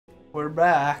We're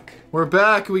back. We're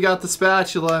back. We got the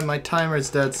spatula and my timer's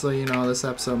dead, so you know this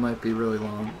episode might be really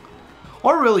long.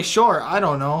 Or really short, I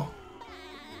don't know.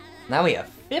 Now we have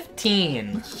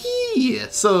 15. Yeah.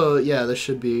 So yeah, this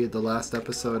should be the last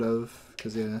episode of,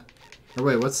 cause yeah. Or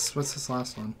wait, what's this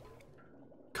last one?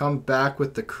 Come back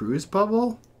with the cruise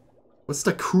bubble? What's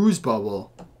the cruise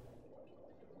bubble?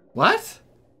 What?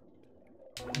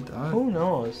 Who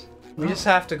knows? We just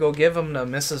have to go give them to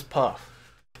Mrs.Puff.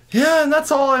 Yeah, and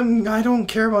that's all I don't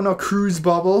care about no cruise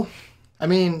bubble. I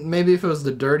mean, maybe if it was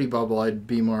the dirty bubble, I'd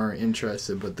be more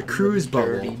interested, but the cruise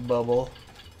bubble. Dirty bubble.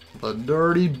 The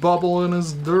dirty bubble and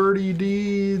his dirty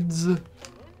deeds.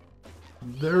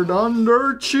 They're done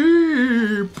dirt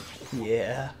cheap.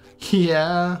 Yeah.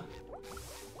 Yeah.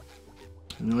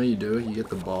 You know what you do? You get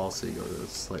the ball so you go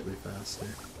slightly faster.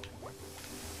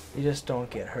 You just don't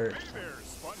get hurt.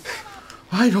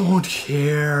 I don't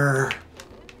care.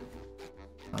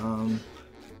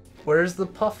 Where's the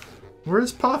Puff?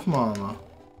 Where's Puff Mama?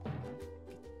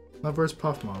 No, where's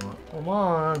Puff Mama? Come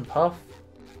on, Puff.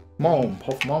 Mom,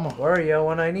 Puff Mama. Where are you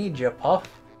when I need you, Puff?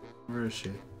 Where is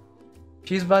she?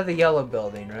 She's by the yellow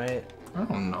building, right? I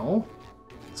don't know.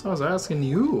 So I was asking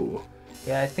you.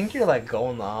 Yeah, I think you're like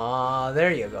going,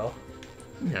 there you go.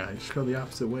 Yeah, I just go the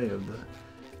opposite way of the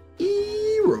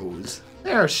heroes.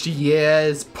 There she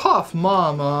is. Puff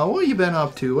Mama. What you been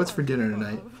up to? What's for dinner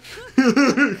tonight?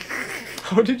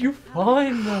 How did you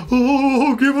find them?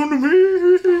 Oh, give them to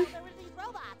me.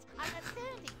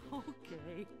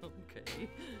 Okay.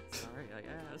 Sorry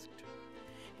I asked.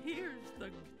 Here's the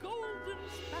golden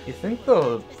spatula. You think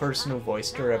the person who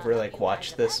voiced her ever like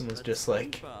watched this and was just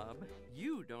like, Bob,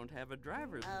 you don't have a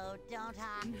driver's. Oh, don't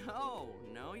I?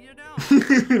 No, you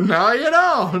don't. No, you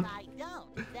don't. I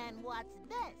don't. Then what's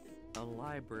this? A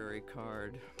library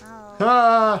card. Oh.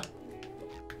 Ah.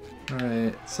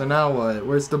 Alright, so now what?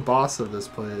 Where's the boss of this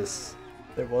place?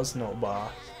 there was no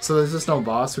boss. So there's just no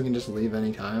boss, we can just leave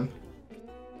anytime?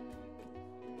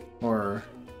 Or...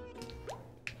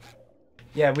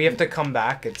 Yeah, we have to come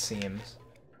back, it seems.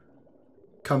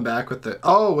 Come back with the...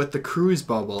 Oh, with the cruise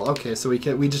bubble. Okay, so we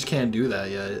just can't do that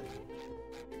yet.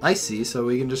 I see, so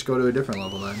we can just go to a different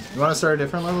level then. You want to start a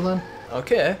different level then?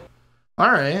 Okay.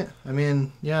 Alright. I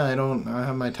mean, yeah, I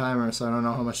have my timer, so I don't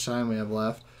know how much time we have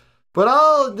left.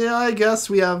 But yeah, I guess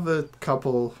we have a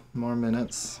couple more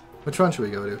minutes. Which one should we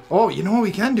go to? Oh, you know what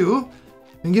we can do?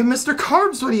 We can give Mr.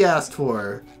 Carbs what he asked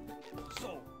for.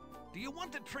 So, do you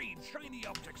want to trade shiny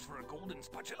objects for a golden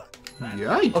spatula?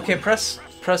 Yeah. Okay, press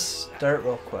start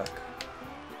real quick.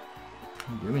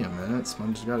 Give me a minute.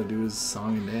 Sponge's got to do his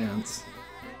song and dance.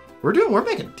 We're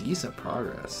making decent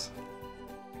progress.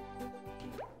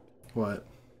 What?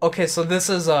 Okay, so this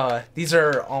is these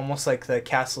are almost like the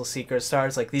Castle Secret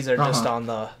Stars. Like these are just on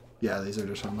the. Yeah, these are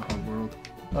just on the home world.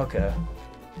 Okay.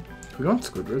 Can we go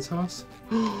to Squidward's house?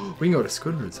 We can go to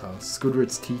Squidward's house.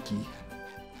 Squidward's Tiki. And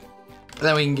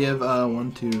then we can give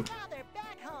 1, 2. Now they're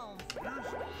back home.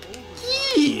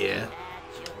 Yeah.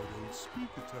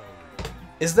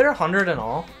 Is there 100 in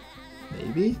all?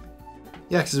 Maybe.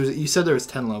 Yeah, because you said there was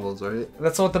 10 levels, right?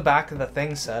 That's what the back of the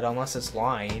thing said, unless it's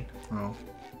lying. Oh.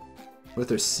 What if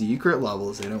there's secret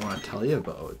levels they don't want to tell you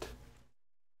about?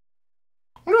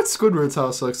 I wonder what Squidward's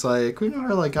house looks like. We've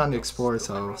never like gone to explore his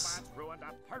house. Ruined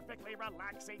a perfectly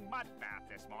relaxing mud bath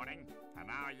this morning, and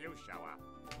now you show up.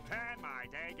 Can my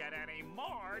day get any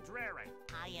more dreary?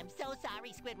 I am so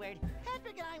sorry, Squidward.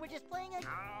 Patrick and I were just playing a...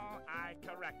 Now I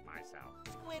correct myself.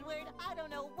 Squidward, I don't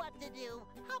know what to do.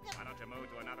 How can... Why don't you move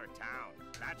to another town?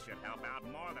 That should help out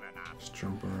more than enough. Just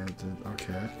jump around it.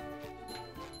 Okay.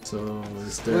 So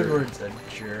is there... Squidward's a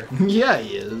jerk. Yeah,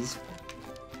 he is.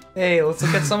 Hey, let's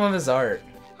look at some of his art.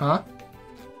 Huh?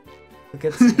 Look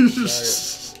at some of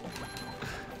his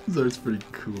His art's pretty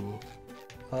cool.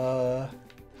 art.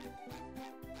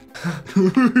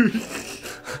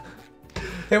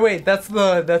 Hey, wait, that's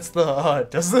the,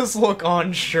 does this look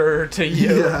unsure to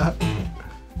you? Yeah.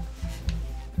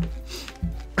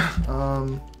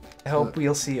 I hope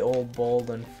we'll see old, bold,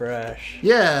 and fresh.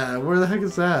 Yeah, where the heck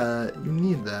is that? You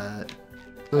need that.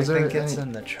 I think it's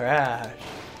in the trash.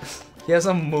 He has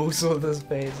a moose with his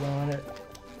face on it.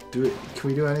 Can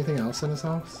we do anything else in his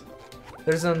house?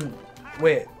 There's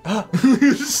wait.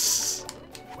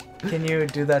 Can you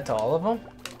do that to all of them?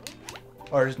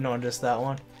 Or is no, just that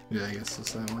one? Yeah, I guess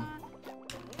it's that one.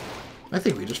 I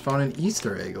think we just found an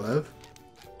Easter egg, Lev.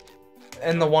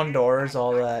 And the one door is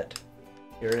all that.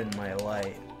 You're in my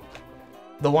light.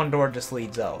 The one door just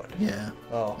leads out. Yeah.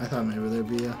 Oh. I thought maybe there'd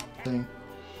be a thing.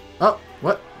 Oh,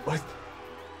 what? What?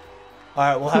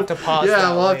 Alright, we'll have to pause. Yeah,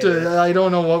 that we'll have later. to. I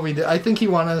don't know what we did. I think he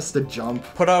wanted us to jump.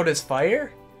 Put out his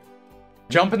fire?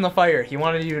 Jump in the fire. He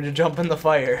wanted you to jump in the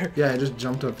fire. Yeah, I just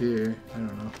jumped up here. I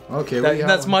don't know. Okay,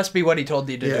 That must be what he told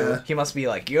you to do. Yeah. He must be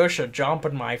like, you should jump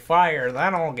in my fire,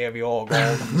 then I'll give you a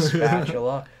golden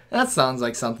spatula. That sounds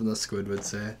like something the squid would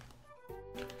say.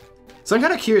 So I'm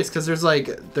kind of curious because there's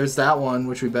that one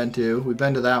which we've been to. We've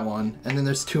been to that one, and then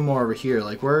there's 2 more over here.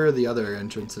 Like, where are the other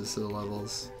entrances to the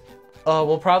levels?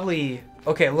 We'll probably...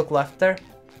 Okay, look left there.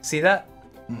 See that?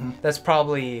 Mm-hmm. That's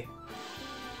probably...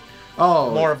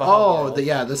 Oh, more of a hub world.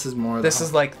 yeah, this is more. This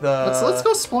is like the... Let's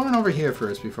go exploring over here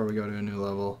first before we go to a new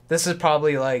level. This is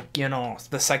probably like, you know,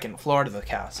 the 2nd floor to the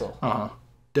castle. Uh-huh.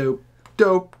 Dope,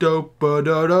 dope, dope, do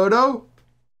do do do.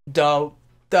 Dope,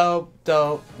 dope,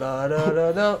 dope, da da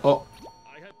da da. Oh.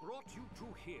 I have brought you two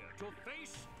here to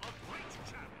face a great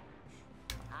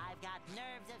challenge. I've got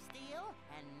nerves of steel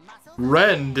and muscles.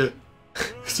 Rend.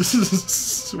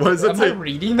 What does that Am I say?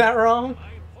 reading that wrong? My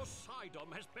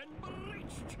Poseidon has been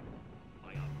breached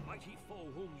by a mighty foe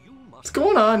whom you must. What's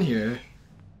going on here?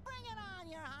 Bring it on,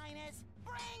 Your Highness.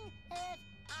 Bring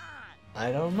it on.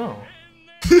 I don't know.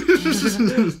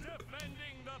 Defending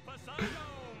the Poseidon,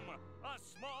 a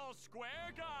small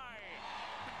square guy.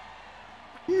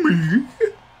 Me? And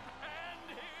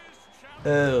his challenge.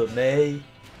 Oh, me.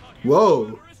 Whoa.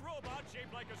 Murderous robot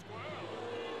shaped like a squirrel.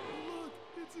 Look,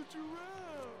 it's a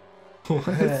giraffe.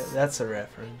 What? That's a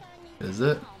reference. Is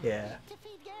it? Yeah. To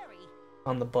feed Gary.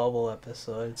 On the bubble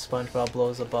episode, SpongeBob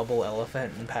blows a bubble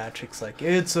elephant and Patrick's like,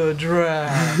 it's a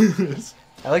draft.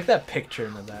 I like that picture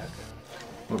in the background.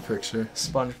 What picture?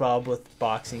 SpongeBob with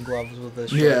boxing gloves with his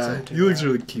shorts. Yeah, into he looks that.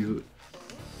 really cute.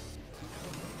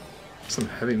 Some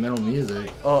heavy metal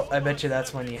music. Oh, I bet you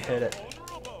that's when you hit it.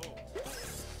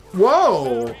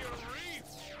 Whoa!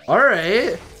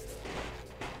 Alright.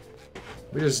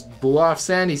 We just blew off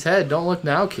Sandy's head. Don't look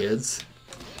now, kids.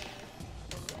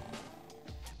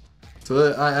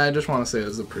 So I just want to say it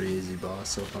was a pretty easy boss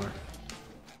so far.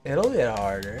 It'll get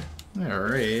harder.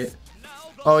 Alright.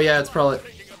 Oh yeah, it's probably...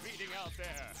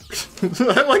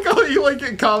 I like how you it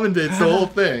commentates the whole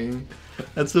thing.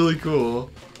 That's really cool.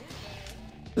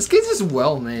 This game's just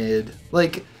well made.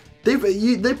 Like, they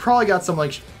probably got some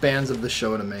fans of the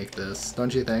show to make this,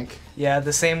 don't you think? Yeah,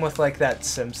 the same with like that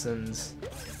Simpsons.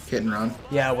 Hit and run.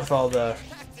 Yeah, with all the...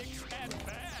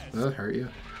 Does that hurt you?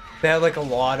 They had like a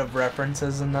lot of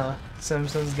references in the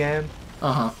Simpsons game.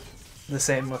 Uh-huh. The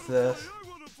same with this.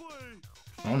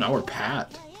 Oh, now we're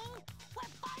Pat. We're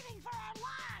fighting for our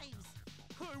lives.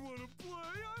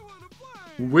 I wanna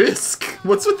play. Whisk!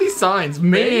 What's with these signs?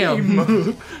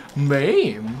 Ma'am!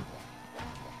 Ma'am!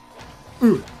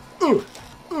 Ooh, ooh,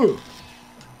 ooh.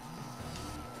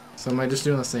 So am I just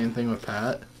doing the same thing with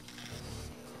Pat?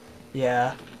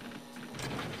 Yeah.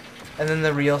 And then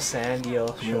the real Sandy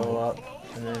will show up.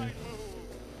 And then...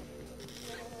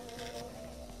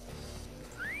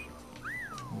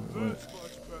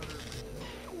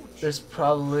 There's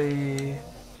probably...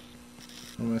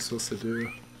 What am I supposed to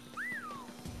do?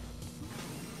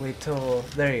 Wait till...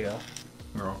 There you go.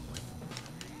 Oh.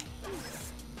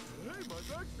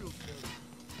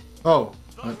 Oh.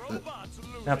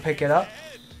 Now pick it up.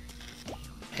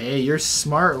 Hey, you're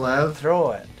smart, Lev.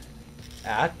 Throw it.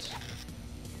 At?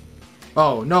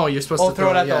 Oh, no, you're supposed to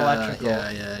throw it at the yeah, electrical.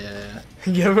 Yeah.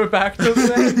 Give it back to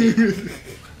Sandy.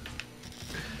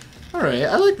 Alright,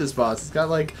 I like this boss. It's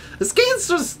got this game's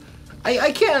just...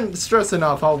 I can't stress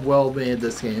enough how well made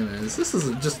this game is. This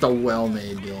is just a well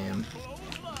made game.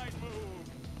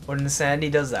 When Sandy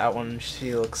does that one,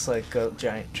 she looks like a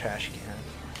giant trash can.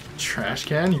 Trash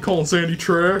can? You calling Sandy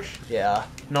trash? Yeah.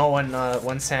 No,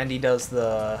 when Sandy does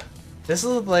the... This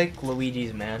is like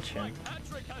Luigi's Mansion.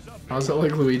 How's it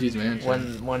like Luigi's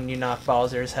Mansion? When you knock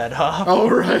Bowser's head off. Oh,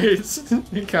 right.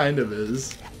 It kind of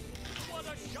is.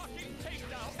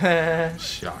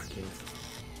 Shocking.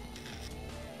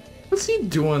 What's he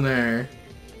doing there?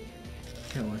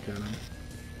 Can't look at him.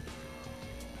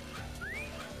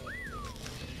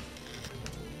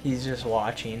 He's just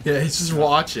watching. Yeah, he's just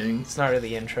watching. It's not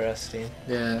really interesting.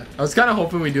 Yeah. I was kind of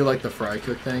hoping we do the fry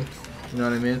cook thing. You know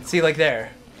what I mean? See, like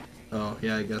there. Oh,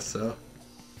 yeah, I guess so.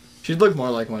 She'd look more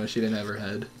like one if she didn't have her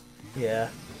head. Yeah.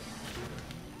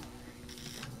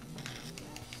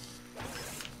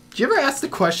 Did you ever ask the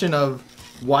question of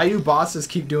why do bosses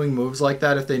keep doing moves like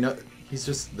that if they know he's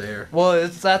just there? Well,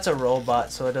 that's a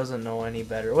robot, so it doesn't know any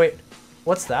better. Wait,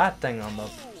 what's that thing on the...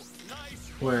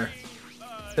 Where?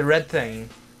 The red thing.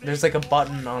 There's like a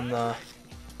button on the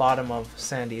bottom of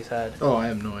Sandy's head. Oh, I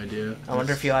have no idea. I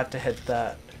wonder if you'll have to hit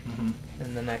that Mhm.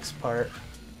 in the next part.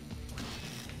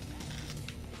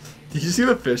 Did you see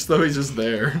the fish though? He's just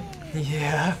there.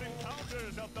 Yeah.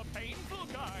 Encounters of the painful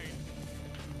kind.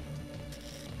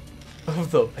 Of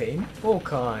the painful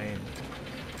kind.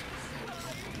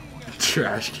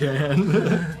 trash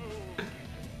can.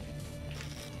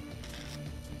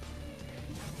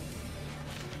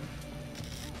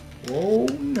 Whoa,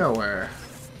 nowhere.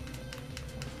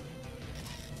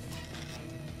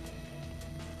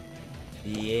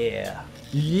 Yeah.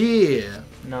 Yeah.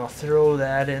 Now throw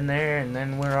that in there, and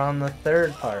then we're on the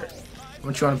third part.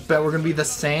 What you want to bet we're gonna be the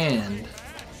sand?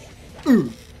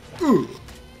 Ooh, ooh,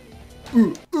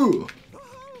 ooh, ooh.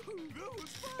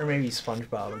 Or maybe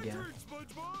SpongeBob again.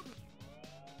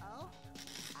 Oh?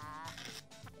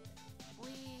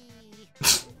 Wee.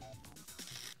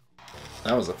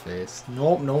 That was a face.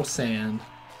 Nope, no sand.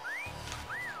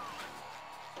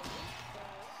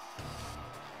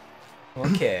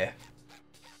 Okay.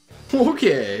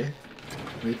 Okay.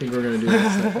 What do you think we're gonna do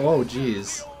next? Oh,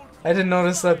 jeez. I didn't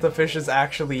notice that the fish is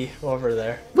actually over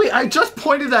there. Wait, I just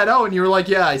pointed that out and you were like,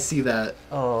 yeah, I see that.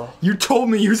 Oh. You told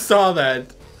me you saw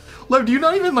that. Lev, do you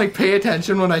not even, like, pay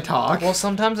attention when I talk? Well,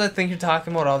 sometimes I think you're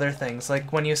talking about other things.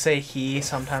 Like, when you say he,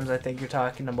 sometimes I think you're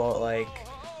talking about, like,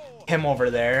 him over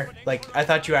there. Like, I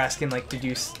thought you were asking, like, did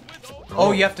you...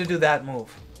 Oh, you have to do that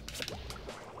move.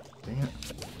 Dang it.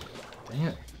 Dang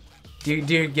it. Do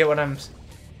you get what I'm...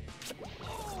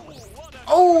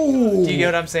 Oh! Do you get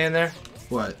what I'm saying there?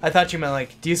 What? I thought you meant,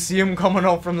 like, do you see him coming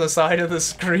out from the side of the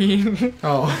screen?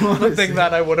 Oh. The thing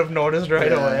that I would have noticed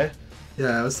right away.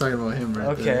 Yeah, I was talking about him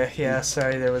right there. Okay, yeah,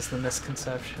 sorry, there was the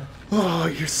misconception. Oh,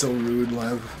 you're so rude,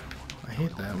 Lev. I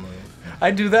hate that move.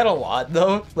 I do that a lot,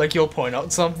 though. Like, you'll point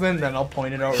out something, then I'll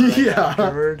point it out right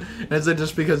afterward. Is it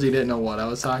just because you didn't know what I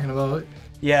was talking about?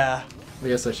 Yeah. I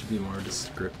guess I should be more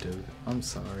descriptive. I'm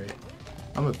sorry.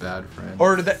 I'm a bad friend.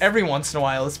 Or every once in a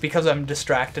while, it's because I'm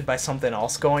distracted by something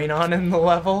else going on in the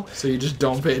level. So you just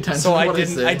don't pay attention So to I what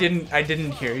I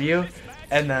didn't hear you.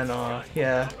 And then,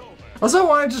 yeah. Also, I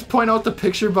want to just point out the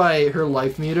picture by her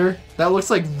life meter. That looks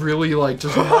like really, like,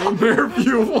 just nightmare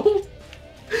fuel.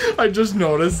 I just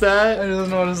noticed that. I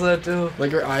just noticed that, too.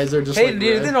 Like, her eyes are just, hey, like,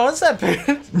 did red. you notice that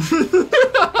picture?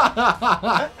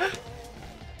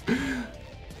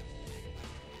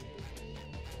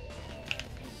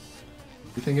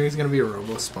 You thinking he's gonna be a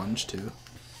Robo Sponge, too?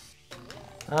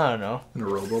 I don't know. And a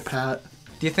Robo Pat?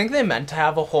 Do you think they meant to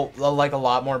have a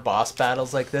lot more boss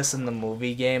battles like this in the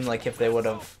movie game? Like, if they would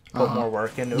have put more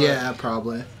work into it? Yeah,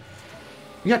 probably.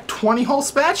 We got 20 whole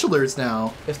spatulas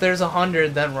now. If there's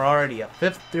 100, then we're already a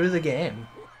fifth through the game.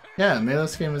 Yeah, maybe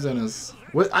this game isn't as...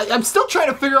 I'm still trying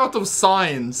to figure out those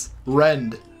signs.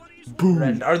 Rend. Boom.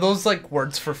 Red. Are those, like,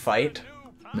 words for fight?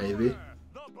 Maybe.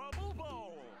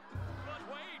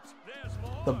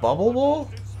 The Bubble Bowl?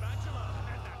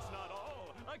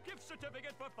 A gift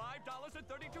certificate for $5.32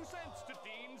 to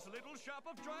Dean's Little Shop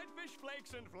of Dried Fish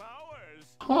Flakes and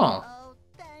Flowers. Huh. Oh,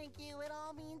 thank you. It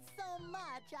all means so much.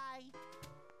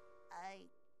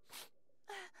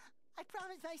 I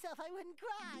promised myself I wouldn't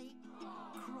cry.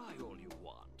 Cry all you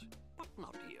want, but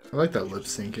not here. I like that lip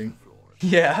syncing.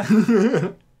 Yeah.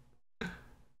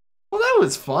 Well, that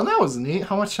was fun. That was neat.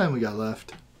 How much time we got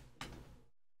left?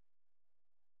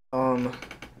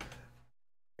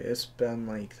 It's been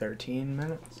like 13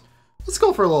 minutes. Let's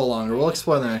go for a little longer. We'll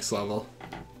explore the next level.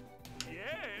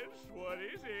 Yes, what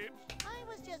is it? I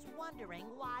was just wondering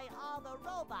why all the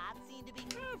robots seem to be...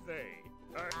 Have they?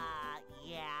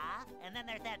 Yeah. And then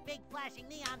there's that big flashing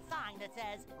neon sign that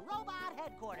says Robot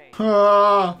Headquarters.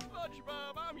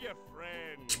 SpongeBob, I'm your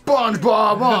friend.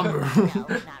 SpongeBob, No,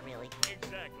 not really.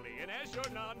 Exactly, and as your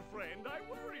non-friend, I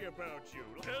worry about you.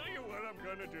 Tell you what I'm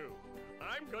gonna do.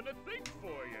 I'm gonna think for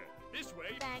you. This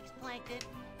way. Thanks, Plankton.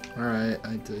 Alright,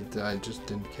 I just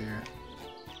didn't care.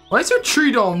 Why is there a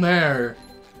tree dome there?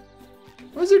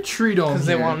 Why is there a tree dome Because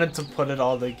here? they wanted to put it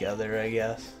all together, I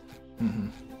guess. Mm-hmm.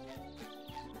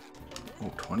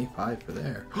 Oh, 25 for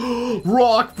there.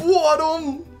 Rock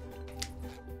bottom!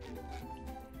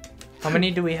 How many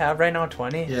do we have right now?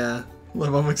 20? Yeah.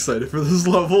 I'm excited for this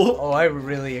level. Oh, I'm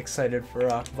really excited for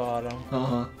Rock Bottom.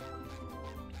 Uh-huh.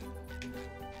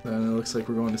 Then it looks like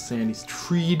we're going to Sandy's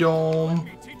tree dome. Let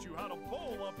me teach you how to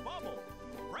bowl a bubble.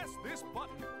 Press this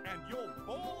button, and you'll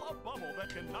bowl a bubble that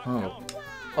can knock down.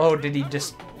 Oh, did he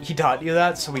taught you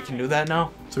that so we can do that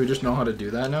now? So we just know how to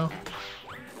do that now?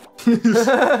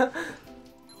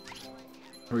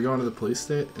 Are we going to the police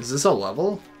station? Is this a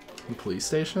level? The police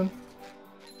station?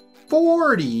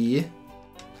 40!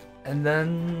 And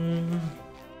then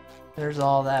there's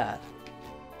all that.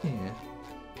 Yeah.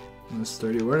 And this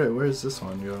 30. Where does this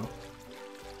one go?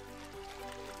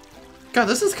 God,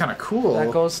 this is kind of cool.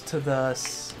 That goes to the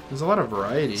There's a lot of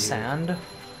variety. sand.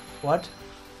 What?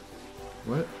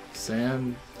 What?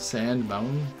 Sand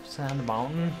mountain? Sand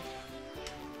mountain?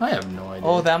 I have no idea.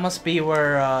 Oh, that must be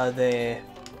where they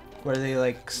where they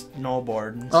like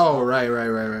snowboard. And Oh, stuff.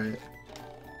 right.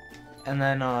 And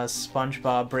then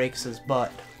SpongeBob breaks his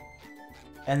butt.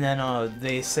 And then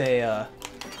they say,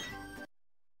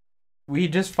 we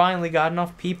just finally got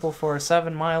enough people for a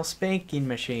 7-mile spanking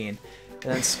machine.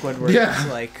 And then Squidward's Yeah.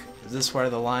 like, is this where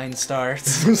the line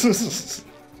starts?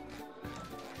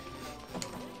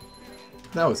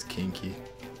 That was kinky.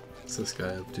 What's this guy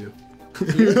up to?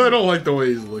 I don't like the way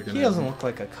he's looking He at doesn't me. look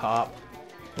like a cop.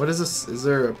 What is this? Is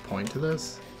there a point to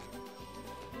this?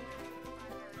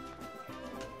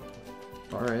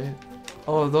 Alright.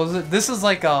 Oh, this is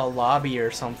like a lobby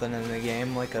or something in the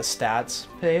game, like a stats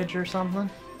page or something.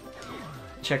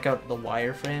 Check out the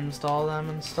wireframes to all them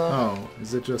and stuff. Oh,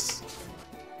 is it just...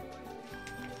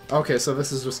 Okay, so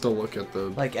this is just a look at the...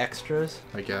 Like extras.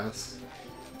 I guess.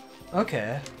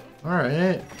 Okay.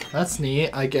 Alright. That's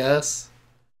neat, I guess.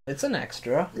 It's an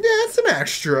extra. Yeah, it's an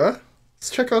extra.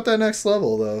 Let's check out that next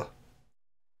level, though.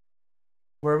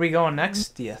 Where are we going next,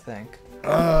 do you think?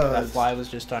 That fly was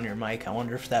just on your mic. I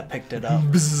wonder if that picked it up.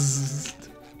 Bzzzt.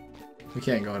 We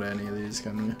can't go to any of these,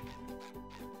 can we?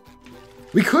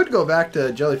 We could go back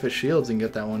to Jellyfish Shields and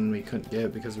get that one we couldn't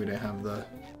get because we didn't have the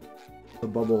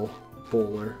bubble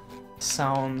bowler.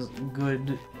 Sounds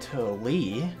good to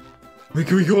Lee.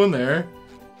 Can we go in there?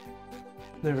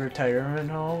 The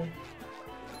retirement home.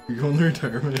 We go in the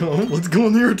retirement home? Let's go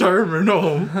in the retirement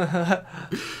home.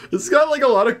 It's got like a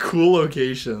lot of cool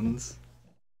locations.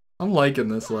 I'm liking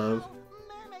this, Lev.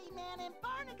 Mermaid Man and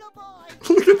Barnacle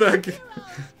Boy. Look at that.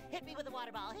 Hit me with a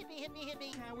water ball. Hit me.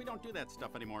 Yeah, we don't do that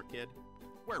stuff anymore, kid.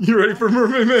 You ready for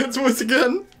Mermaid Man's voice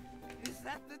again? Is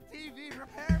that the TV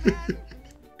repairman?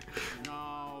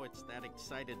 No, it's that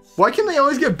excited. Why can they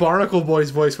always get Barnacle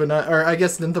Boy's voice but not... Or I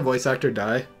guess didn't the voice actor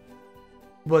die?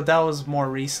 But that was more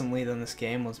recently than this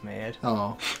game was made.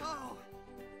 Oh. Oh.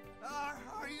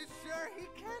 Are you sure he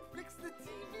can't fix the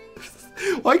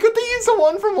TV? Why could they use the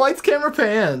one from Lights, Camera,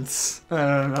 Pants? I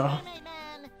don't know. Mermaid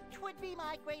Man, 'twould be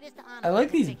my greatest honor I like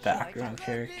to these fix your background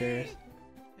characters.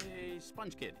 Hey,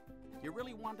 Sponge Kid, you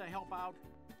really want to help out?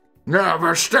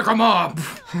 Never stick 'em up!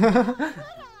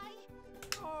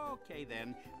 Okay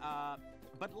then,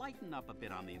 but lighten up a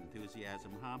bit on the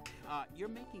enthusiasm, huh? You're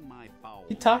making my bowels.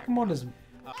 He talking about his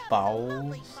Lovely,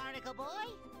 bowels? Barnacle Boy.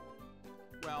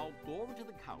 Well, go over to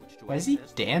the couch to Why is he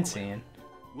access the dancing?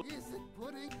 Is it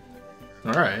pudding?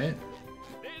 Alright.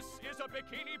 This is a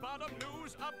Bikini Bottom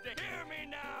news update. Hear me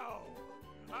now.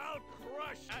 I'll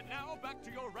crush. And now back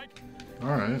to your right.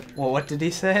 Alright. Well, what did he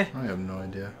say? I have no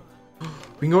idea.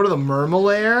 We can go to the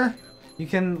Mermalair? You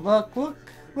can look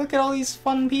at all these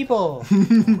fun people.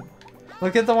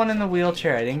 Look at the one in the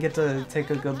wheelchair. I didn't get to take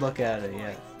a good look at it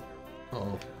yet.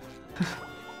 Oh.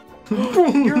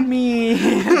 You're mean.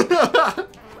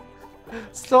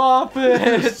 Stop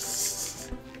it.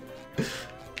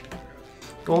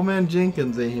 Goldman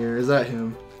Jenkins ain't here. Is that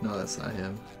him? No, that's not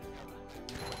him.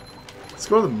 Let's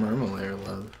go to the Mermalair,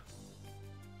 Lev.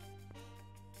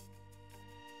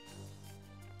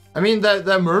 I mean, that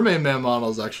Mermaid Man model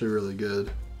is actually really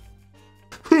good.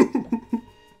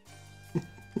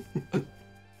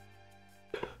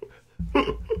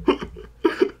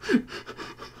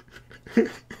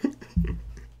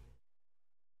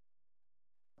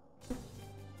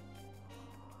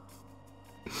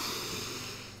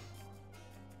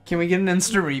 Can we get an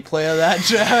instant replay of that,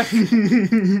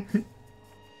 Jack?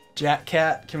 Jack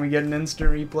Cat, can we get an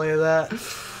instant replay of that?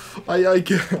 I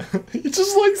can't. He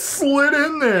just like slid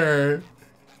in there.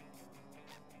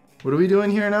 What are we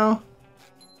doing here now?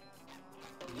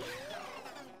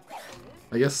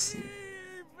 I guess.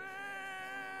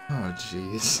 Oh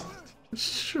jeez.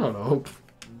 Shut up.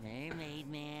 Mermaid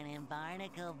Man and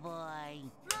Barnacle Boy.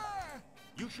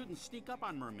 You shouldn't sneak up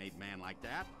on Mermaid Man like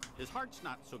that. His heart's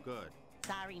not so good.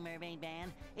 Sorry, Mermaid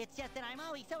Man. It's just that I'm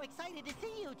always so excited to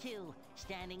see you two.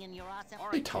 Standing in your awesome...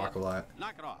 All They right, talk a kid. lot.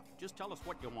 Knock it off. Just tell us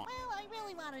what you want. Well, I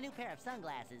really want a new pair of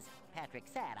sunglasses. Patrick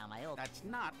sat on my old... That's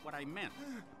not what I meant.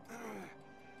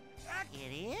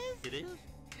 It is? It is?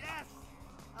 Yes!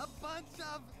 A bunch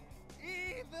of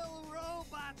evil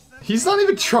robots that He's not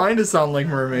even trying to sound like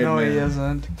Mermaid No, Man. he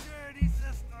isn't. dirty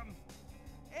system.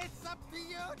 It's up to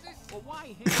you to Well, why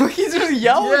him? Look, he's just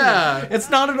yelling. Yeah. It's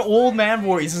not an old man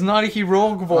voice. It's not a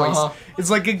heroic voice. Uh-huh. It's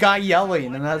like a guy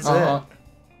yelling, and that's Uh-huh.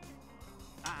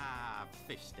 Ah,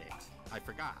 fish sticks. I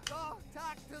forgot. go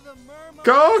talk to the mermaid.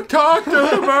 Go talk to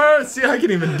the bird. See, I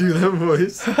can even do that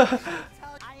voice. I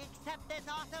accept this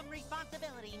awesome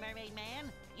responsibility, Mermaid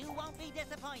Man. You won't be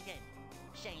disappointed.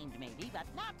 Shamed, maybe, but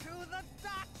not... To the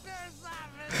doctor's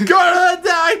office. Go to the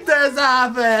doctor's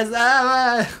office.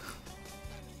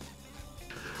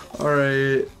 All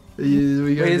right.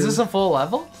 We it. Wait, is this a full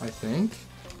level? I think.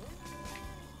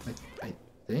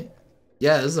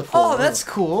 Yeah, this is a full Oh, level. that's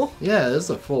cool. Yeah, this is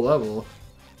a full level.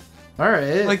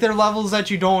 Alright. Like, they're levels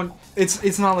that you don't...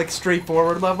 It's not, like,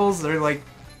 straightforward levels. They're, like,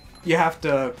 you have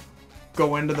to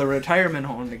go into the retirement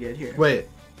home to get here. Wait.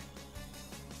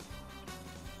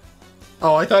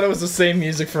 Oh, I thought it was the same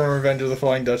music from Revenge of the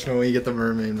Flying Dutchman when you get the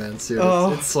Mermaid Man suit.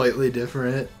 Oh. It's slightly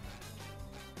different.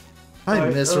 I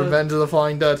Alright, miss Revenge of the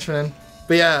Flying Dutchman.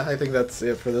 But yeah, I think that's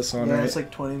it for this one, Yeah, right? it's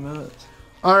like 20 minutes.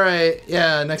 Alright,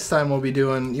 yeah, next time we'll be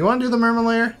doing... You want to do the Merman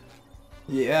Lair?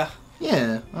 Yeah.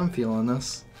 Yeah, I'm feeling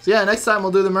this. So yeah, next time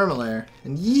we'll do the Merman Lair.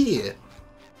 And yeah!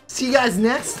 See you guys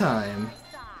next time!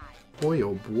 Boy,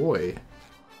 oh boy.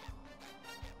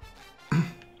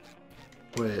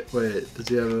 Wait, did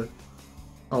you have a...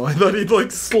 Oh, I thought he'd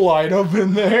like slide up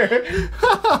in there.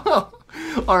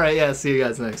 Alright, yeah, see you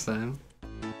guys next time.